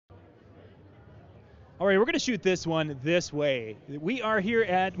All right, we're going to shoot this one this way. We are here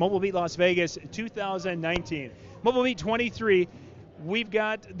at Mobile Beat Las Vegas 2019. Mobile Beat 23. We've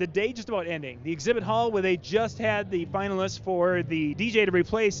got the day just about ending. The exhibit hall where they just had the finalists for the DJ to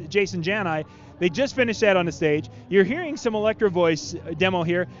replace Jason Janai. They just finished that on the stage. You're hearing some Electro Voice demo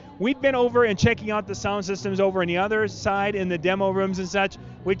here. We've been over and checking out the sound systems over on the other side in the demo rooms and such.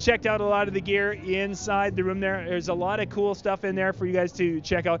 We checked out a lot of the gear inside the room there. There's a lot of cool stuff in there for you guys to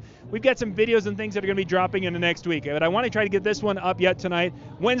check out. We've got some videos and things that are going to be dropping in the next week. But I want to try to get this one up yet tonight,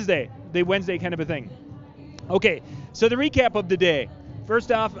 Wednesday, the Wednesday kind of a thing. Okay, so the recap of the day.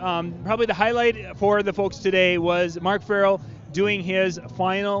 First off, probably the highlight for the folks today was Mark Farrell doing his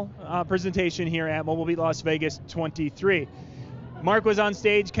final presentation here at Mobile Beat Las Vegas 23. Mark was on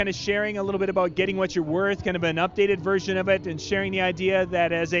stage kind of sharing a little bit about getting what you're worth, kind of an updated version of it, and sharing the idea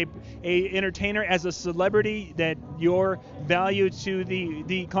that as a entertainer, as a celebrity, that your value to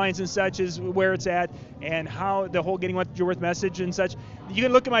the clients and such is where it's at, and how the whole getting what you're worth message and such. You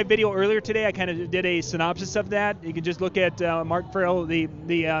can look at my video earlier today. I kind of did a synopsis of that. You can just look at Mark Farrell, the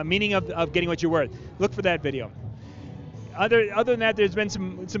meaning of getting what you're worth. Look for that video. Other than that, there's been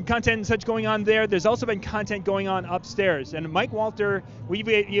some content and such going on there. There's also been content going on upstairs. And Mike Walter,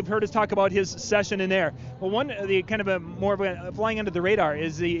 you've heard us talk about his session in there. Well, the kind of a more of a flying under the radar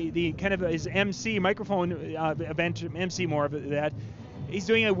is the kind of his MC microphone event, MC more of that. He's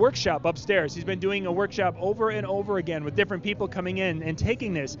doing a workshop upstairs. He's been doing a workshop over and over again with different people coming in and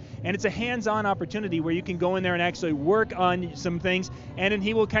taking this. And it's a hands-on opportunity where you can go in there and actually work on some things, and then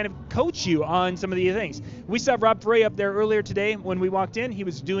he will kind of coach you on some of the things. We saw Rob Frey up there earlier today when we walked in. He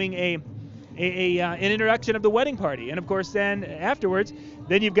was doing an introduction of the wedding party. And of course then afterwards,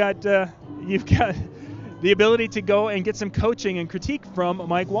 then you've got the ability to go and get some coaching and critique from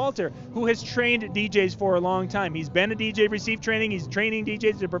Mike Walter, who has trained DJs for a long time. He's been a DJ, received training. He's training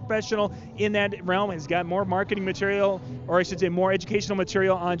DJs as a professional in that realm. He's got more marketing material, or I should say more educational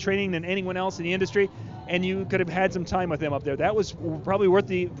material on training than anyone else in the industry. And you could have had some time with him up there. That was probably worth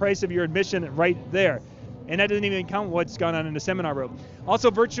the price of your admission right there. And that doesn't even count what's gone on in the seminar room. Also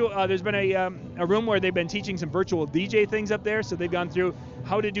virtual, there's been a room where they've been teaching some virtual DJ things up there, so they've gone through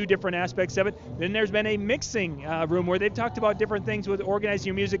how to do different aspects of it. Then there's been a mixing room where they've talked about different things with organizing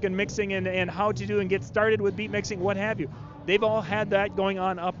your music and mixing and how to do and get started with beat mixing, what have you. They've all had that going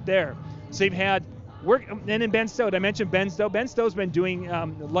on up there. So they've had work, and then Ben Stowe, I mentioned Ben Stowe. Ben Stowe's been doing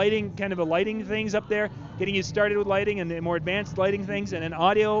lighting, kind of a lighting things up there, getting you started with lighting and the more advanced lighting things, and then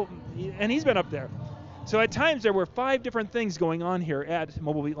audio, and he's been up there. So at times there were 5 different things going on here at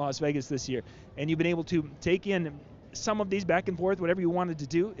Mobile Beat Las Vegas this year, and you've been able to take in some of these back and forth, whatever you wanted to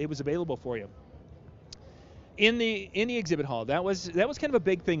do, it was available for you. In the exhibit hall, that was kind of a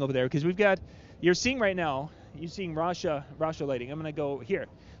big thing over there, because you're seeing right now, you're seeing Rasha Lighting. I'm going to go here.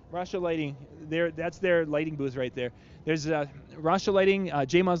 Rasha Lighting, that's their lighting booth right there. There's Rasha Lighting,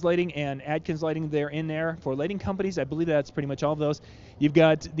 JMOZ Lighting, and Adkins Lighting. They're in there for lighting companies. I believe that's pretty much all of those. You've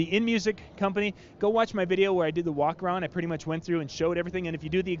got the InMusic company. Go watch my video where I did the walk around. I pretty much went through and showed everything. And if you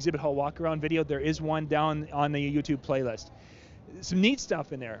do the exhibit hall walk around video, there is one down on the YouTube playlist. Some neat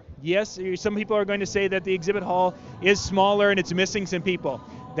stuff in there. Yes, some people are going to say that the exhibit hall is smaller and it's missing some people.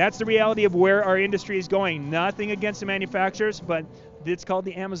 That's the reality of where our industry is going. Nothing against the manufacturers, but it's called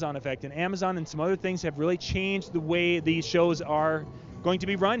the Amazon effect. And Amazon and some other things have really changed the way these shows are going to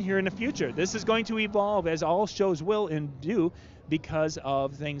be run here in the future. This is going to evolve, as all shows will and do, because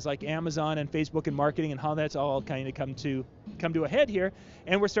of things like Amazon and Facebook and marketing and how that's all kind of come to a head here,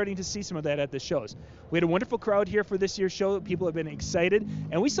 and we're starting to see some of that at the shows. We had a wonderful crowd here for this year's show. People have been excited,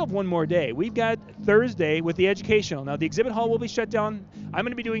 and we still have one more day. We've got Thursday with the educational. Now the exhibit hall will be shut down. I'm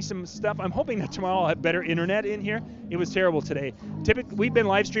going to be doing some stuff. I'm hoping that tomorrow I'll have better internet in here. It was terrible today. Typically, we've been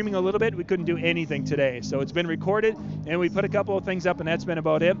live streaming a little bit. We couldn't do anything today, so it's been recorded, and we put a couple of things up, and that's been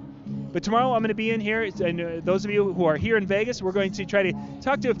about it. But tomorrow I'm going to be in here, and those of you who are here in Vegas, we're going to try to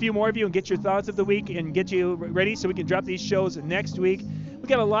talk to a few more of you and get your thoughts of the week and get you ready so we can drop these shows next week. We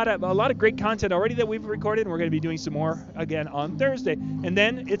got a lot of great content already that we've recorded, and we're going to be doing some more again on Thursday. And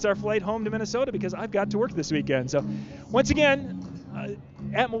then it's our flight home to Minnesota because I've got to work this weekend. So once again,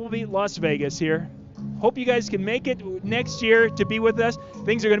 at Mobile Beat Las Vegas here. Hope you guys can make it next year to be with us.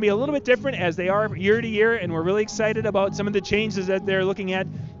 Things are going to be a little bit different as they are year to year, and we're really excited about some of the changes that they're looking at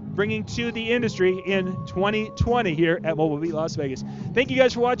bringing to the industry in 2020 here at Mobile Beat Las Vegas. Thank you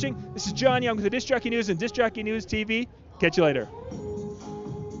guys for watching. This is John Young with the Disc Jockey News and Disc Jockey News TV. Catch you later.